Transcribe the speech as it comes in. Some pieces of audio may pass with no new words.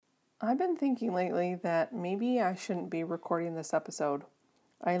I've been thinking lately that maybe I shouldn't be recording this episode.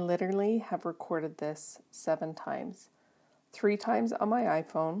 I literally have recorded this 7 times. 3 times on my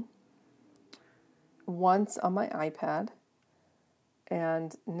iPhone, once on my iPad,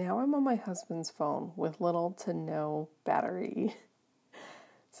 and now I'm on my husband's phone with little to no battery.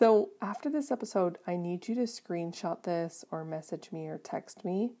 So after this episode, I need you to screenshot this or message me or text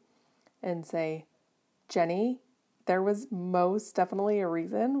me and say, Jenny, there was most definitely a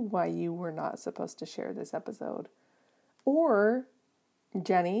reason why you were not supposed to share this episode. Or,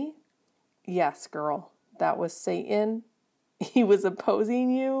 Jenny, yes, girl, that was Satan. He was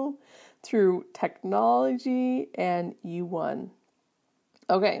opposing you through technology and you won.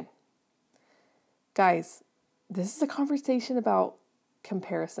 Okay. Guys, this is a conversation about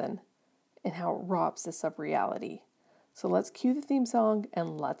comparison and how it robs us of reality. So let's cue the theme song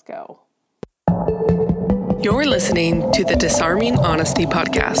and let's go. You're listening to the Disarming Honesty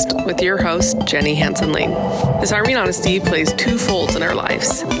podcast with your host, Jenny Hansen-Lane. Disarming Honesty plays 2 folds in our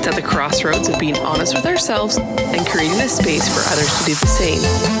lives. It's at the crossroads of being honest with ourselves and creating a space for others to do the same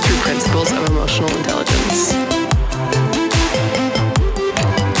through principles of emotional intelligence.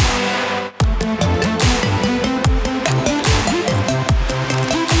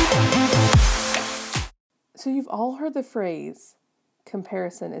 So you've all heard the phrase,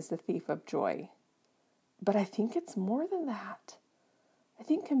 comparison is the thief of joy. But I think it's more than that. I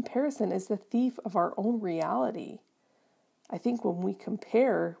think comparison is the thief of our own reality. I think when we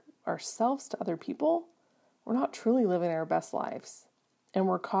compare ourselves to other people, we're not truly living our best lives. And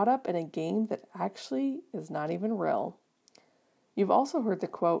we're caught up in a game that actually is not even real. You've also heard the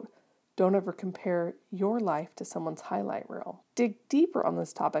quote, don't ever compare your life to someone's highlight reel. Dig deeper on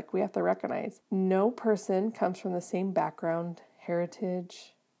this topic, we have to recognize no person comes from the same background,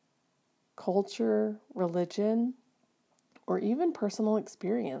 heritage, culture, religion, or even personal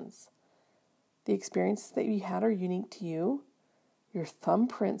experience. The experiences that you had are unique to you, your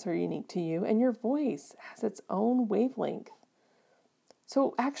thumbprints are unique to you, and your voice has its own wavelength.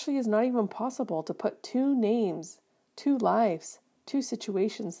 So actually it's not even possible to put 2 names, 2 lives, 2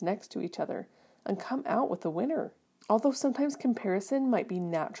 situations next to each other and come out with a winner. Although sometimes comparison might be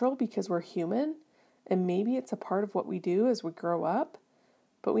natural because we're human, and maybe it's a part of what we do as we grow up,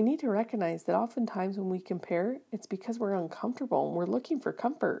 but we need to recognize that oftentimes when we compare, it's because we're uncomfortable and we're looking for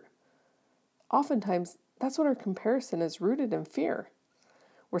comfort. Oftentimes, that's when our comparison is rooted in fear.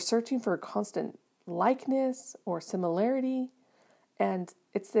 We're searching for a constant likeness or similarity, and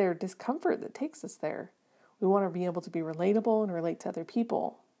it's their discomfort that takes us there. We want to be able to be relatable and relate to other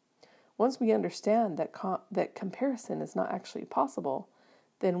people. Once we understand that comparison is not actually possible,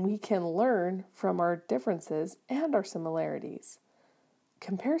 then we can learn from our differences and our similarities.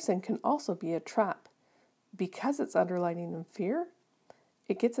 Comparison can also be a trap. Because it's underlining in fear,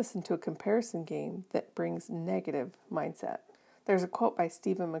 it gets us into a comparison game that brings negative mindset. There's a quote by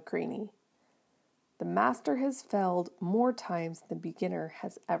Stephen McCraney. The master has failed more times than the beginner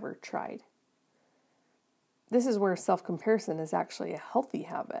has ever tried. This is where self-comparison is actually a healthy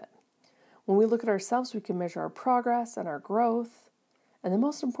habit. When we look at ourselves, we can measure our progress and our growth. And the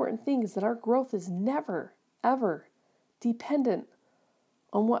most important thing is that our growth is never, ever dependent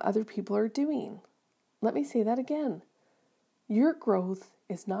on what other people are doing. Let me say that again. Your growth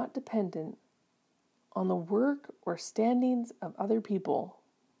is not dependent on the work or standings of other people.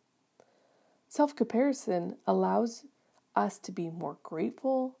 Self-comparison allows us to be more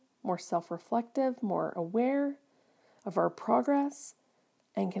grateful, more self-reflective, more aware of our progress,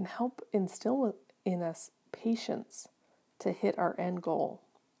 and can help instill in us patience to hit our end goal.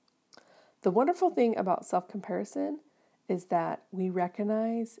 The wonderful thing about self-comparison is that we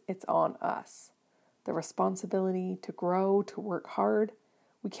recognize it's on us. The responsibility to grow, to work hard.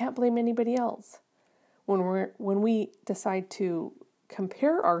 We can't blame anybody else. When we decide to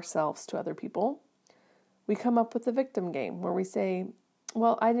compare ourselves to other people, we come up with the victim game where we say,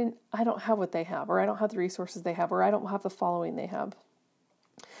 well, I don't have what they have, or I don't have the resources they have, or I don't have the following they have.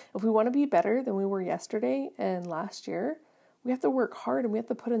 If we want to be better than we were yesterday and last year, we have to work hard and we have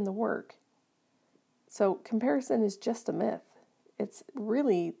to put in the work. So comparison is just a myth. It's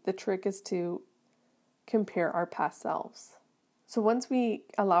really, the trick is to compare our past selves. So once we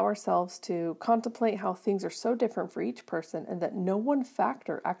allow ourselves to contemplate how things are so different for each person and that no one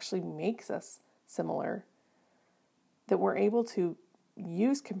factor actually makes us similar, that we're able to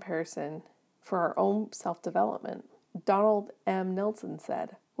use comparison for our own self-development. Donald M. Nelson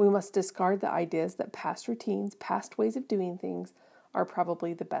said, we must discard the ideas that past routines, past ways of doing things are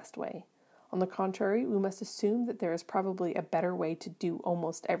probably the best way. On the contrary, we must assume that there is probably a better way to do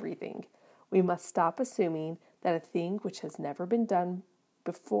almost everything. We must stop assuming that a thing which has never been done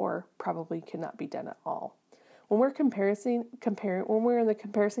before probably cannot be done at all. When we're when we're in the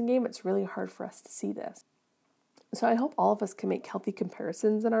comparison game, it's really hard for us to see this. So I hope all of us can make healthy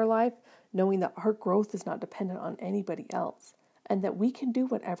comparisons in our life, knowing that our growth is not dependent on anybody else and that we can do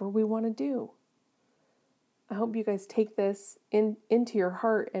whatever we want to do. I hope you guys take this into your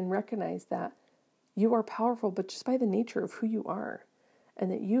heart and recognize that you are powerful, but just by the nature of who you are, and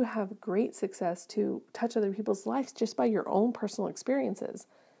that you have great success to touch other people's lives just by your own personal experiences.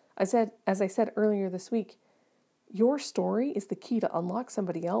 As I said earlier this week, your story is the key to unlock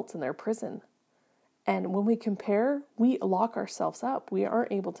somebody else in their prison. And when we compare, we lock ourselves up. We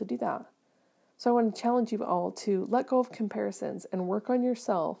aren't able to do that. So I want to challenge you all to let go of comparisons and work on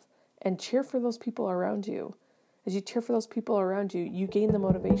yourself and cheer for those people around you. As you cheer for those people around you, you gain the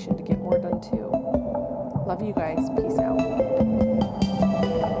motivation to get more done too. Love you guys. Peace out.